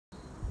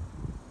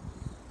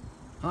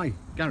Hi,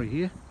 Gary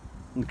here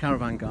from the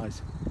Caravan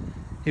guys.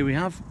 Here we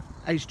have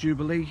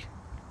Jubilee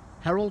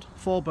Herald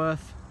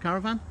 4-berth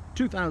Caravan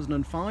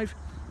 2005,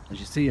 as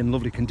you see, in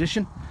lovely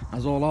condition,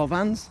 as all our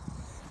vans,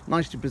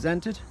 nicely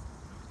presented.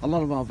 A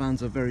lot of our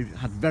vans had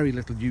very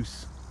little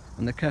use,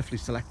 and they're carefully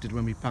selected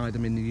when we buy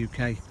them in the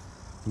UK.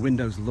 The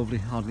windows are lovely,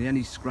 hardly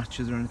any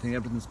scratches or anything,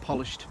 everything's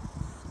polished,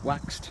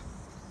 waxed.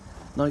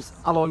 Nice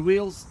alloy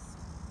wheels,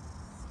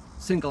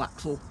 single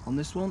axle on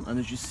this one, and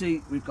as you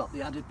see, we've got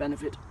the added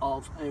benefit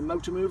of a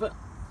motor mover,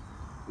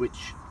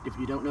 which, if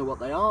you don't know what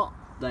they are,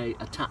 they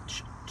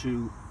attach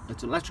to,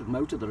 it's an electric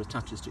motor that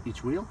attaches to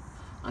each wheel,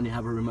 and you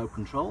have a remote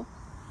control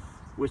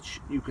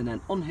which you can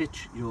then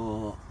unhitch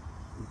your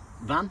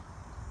van.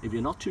 If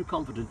you're not too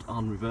confident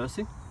on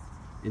reversing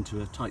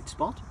into a tight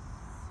spot,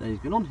 then you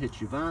can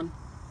unhitch your van,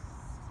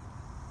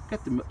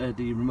 get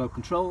the remote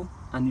control,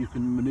 and you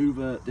can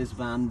maneuver this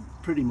van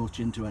pretty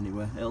much into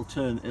anywhere. It'll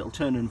turn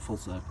in full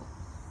circle.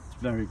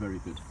 It's very, very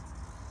good.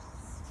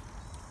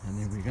 And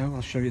here we go,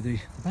 I'll show you the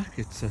back.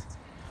 It's a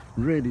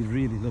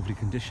really lovely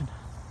condition.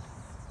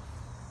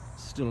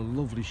 Still a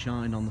lovely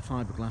shine on the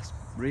fiberglass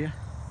rear.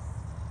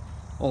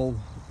 All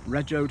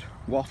regoed,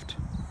 waft,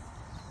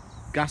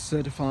 gas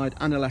certified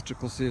and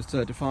electrical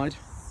certified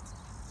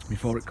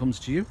before it comes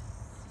to you.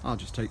 I'll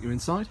just take you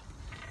inside.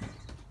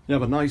 You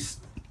have a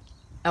nice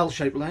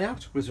L-shaped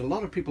layout, which a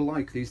lot of people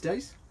like these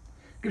days.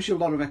 Gives you a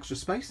lot of extra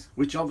space,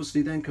 which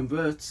obviously then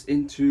converts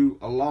into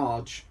a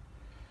large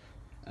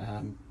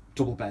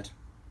double bed.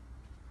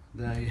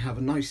 They have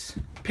a nice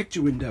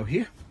picture window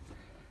here.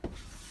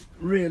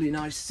 Really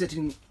nice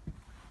sitting,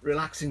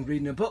 relaxing,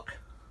 reading a book.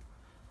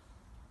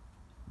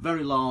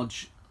 Very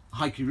large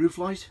high-key roof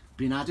light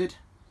being added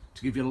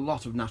to give you a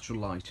lot of natural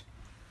light.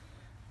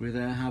 We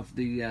there have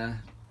the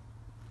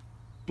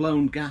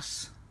blown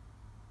gas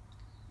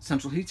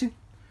central heating,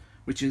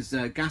 which is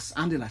gas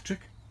and electric.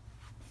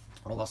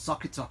 All the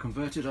sockets are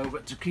converted over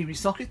to Kiwi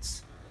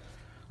sockets.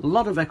 A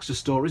lot of extra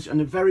storage,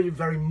 and a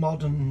very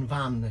modern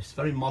van, this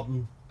very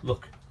modern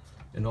look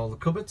in all the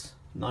cupboards.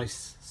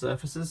 Nice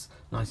surfaces,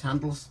 nice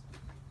handles.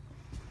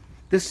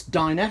 This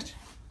dinette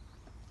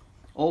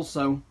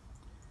also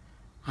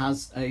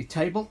has a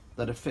table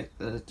that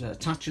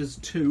attaches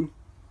to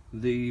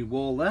the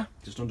wall there,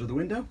 just under the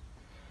window,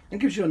 and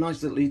gives you a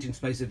nice little eating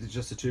space if it's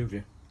just the two of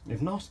you.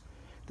 If not,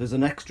 there's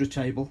an extra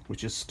table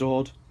which is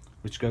stored,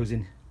 which goes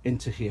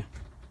into here.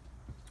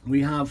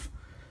 We have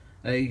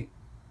a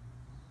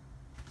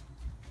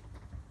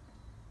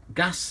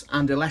gas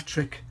and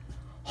electric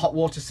hot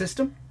water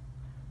system,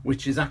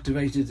 which is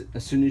activated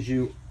as soon as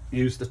you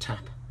use the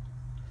tap,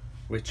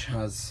 which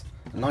has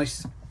a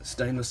nice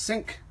stainless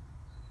sink,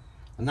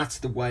 and that's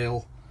the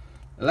Whale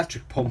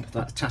electric pump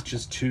that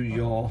attaches to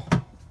your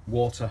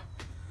water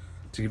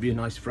to give you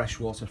nice fresh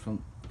water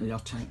from your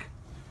tank.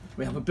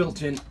 We have a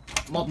built-in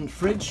modern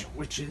fridge,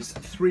 which is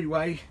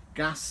 3-way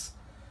gas,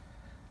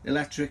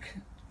 electric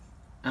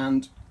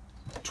and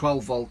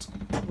 12 volt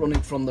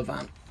running from the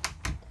van.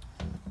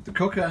 The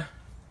cooker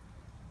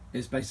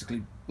is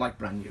basically like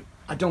brand new.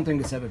 I don't think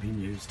it's ever been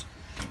used.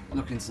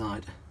 Look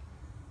inside.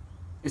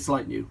 It's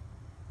like new.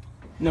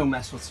 No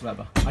mess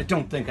whatsoever. I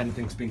don't think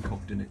anything's been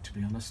cooked in it, to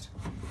be honest.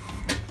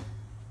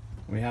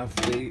 We have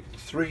the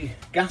 3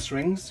 gas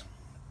rings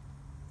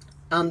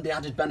and the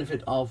added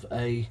benefit of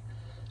a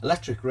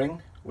electric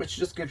ring, which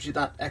just gives you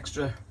that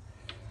extra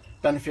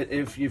benefit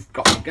if you've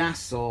got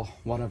gas or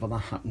whatever that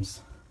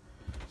happens.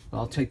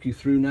 I'll take you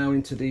through now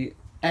into the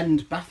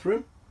end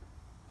bathroom.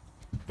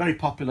 Very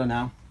popular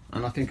now,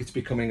 and I think it's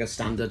becoming a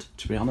standard,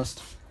 to be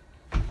honest.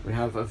 We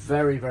have a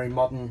very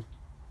modern,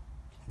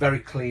 very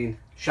clean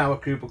shower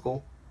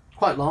cubicle,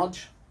 quite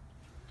large.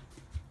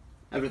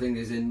 Everything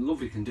is in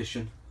lovely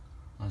condition,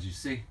 as you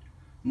see.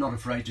 Not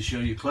afraid to show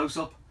you close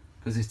up,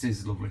 because it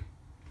is lovely.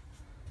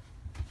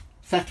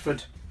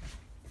 Thetford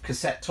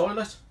cassette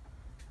toilet,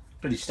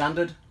 pretty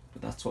standard,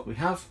 but that's what we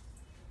have.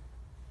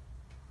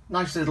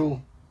 Nice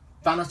little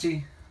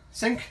vanity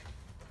sink,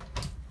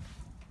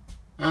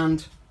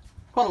 and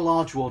quite a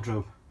large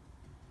wardrobe.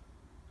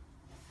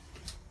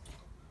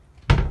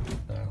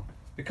 So,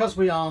 because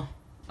we are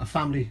a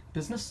family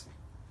business,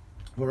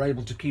 we're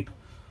able to keep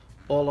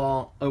all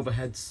our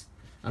overheads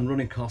and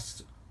running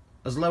costs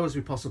as low as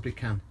we possibly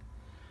can.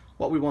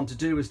 What we want to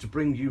do is to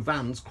bring you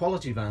vans,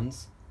 quality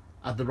vans,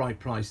 at the right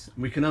price.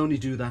 We can only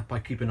do that by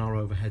keeping our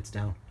overheads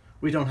down.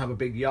 We don't have a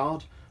big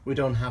yard, we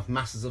don't have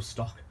masses of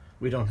stock,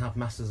 we don't have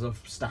masses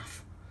of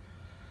staff.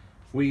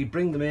 We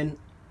bring them in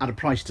at a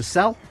price to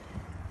sell,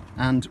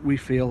 and we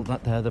feel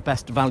that they're the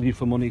best value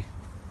for money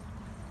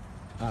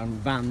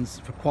vans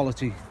for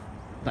quality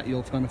that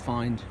you're going to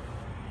find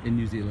in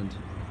New Zealand.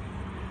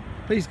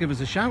 Please give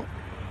us a shout,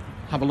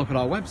 have a look at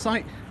our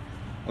website,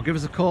 or give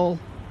us a call.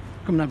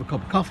 Come and have a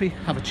cup of coffee,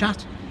 have a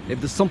chat. If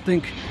there's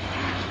something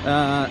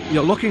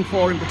you're looking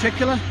for in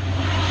particular,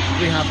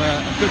 we have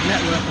a good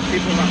network of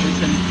people that we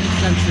can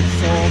extensive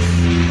source.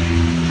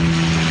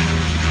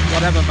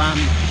 Whatever van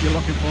you're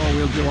looking for,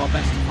 we'll do our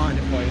best to find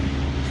it for you.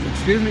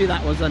 Excuse me,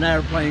 that was an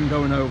airplane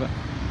going over.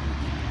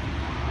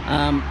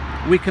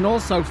 We can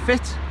also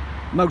fit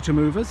motor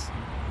movers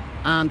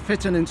and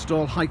fit and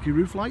install hikey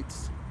roof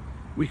lights.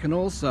 We can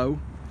also,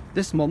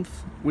 this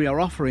month, we are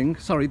offering,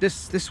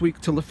 this week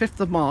till the 5th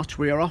of March,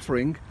 we are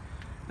offering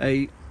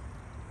a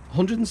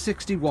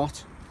 160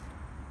 watt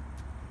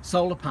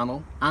solar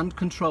panel and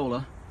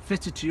controller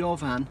fitted to your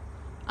van,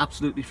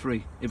 absolutely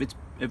free,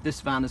 if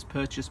this van is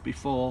purchased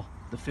before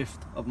the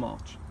 5th of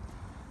March.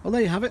 Well,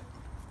 there you have it.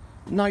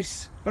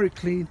 Nice, very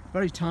clean,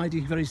 very tidy,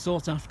 very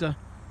sought after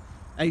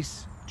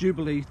Ace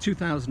Jubilee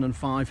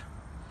 2005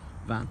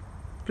 van.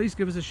 Please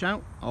give us a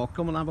shout or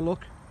come and have a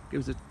look.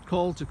 Give us a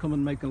call to come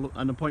and make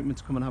an appointment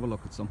to come and have a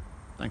look at some.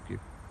 Thank you.